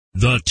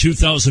The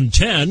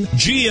 2010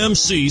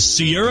 GMC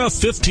Sierra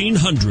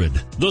 1500.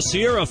 The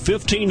Sierra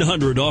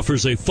 1500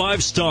 offers a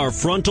 5-star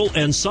frontal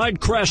and side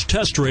crash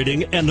test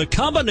rating and a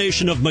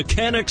combination of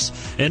mechanics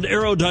and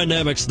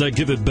aerodynamics that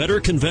give it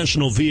better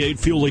conventional V8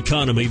 fuel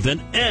economy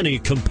than any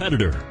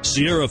competitor.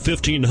 Sierra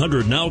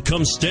 1500 now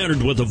comes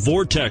standard with a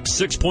Vortex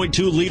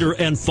 6.2-liter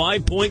and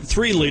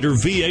 5.3-liter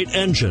V8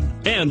 engine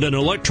and an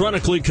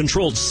electronically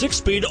controlled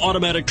 6-speed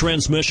automatic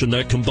transmission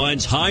that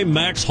combines high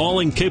max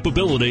hauling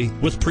capability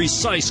with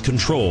precise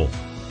control,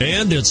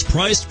 and it's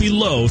priced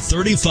below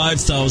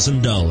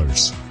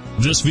 $35,000.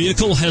 This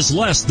vehicle has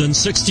less than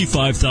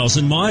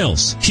 65,000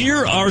 miles.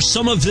 Here are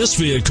some of this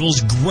vehicle's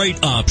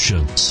great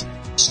options: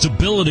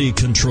 stability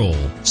control,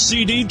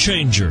 CD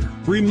changer,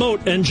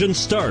 remote engine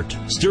start,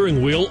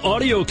 steering wheel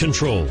audio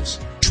controls,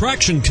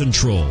 traction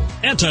control,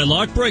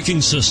 anti-lock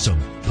braking system,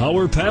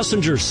 power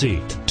passenger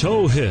seat,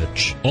 tow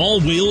hitch,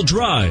 all-wheel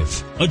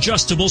drive,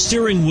 adjustable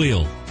steering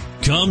wheel.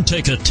 Come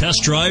take a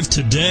test drive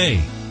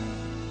today.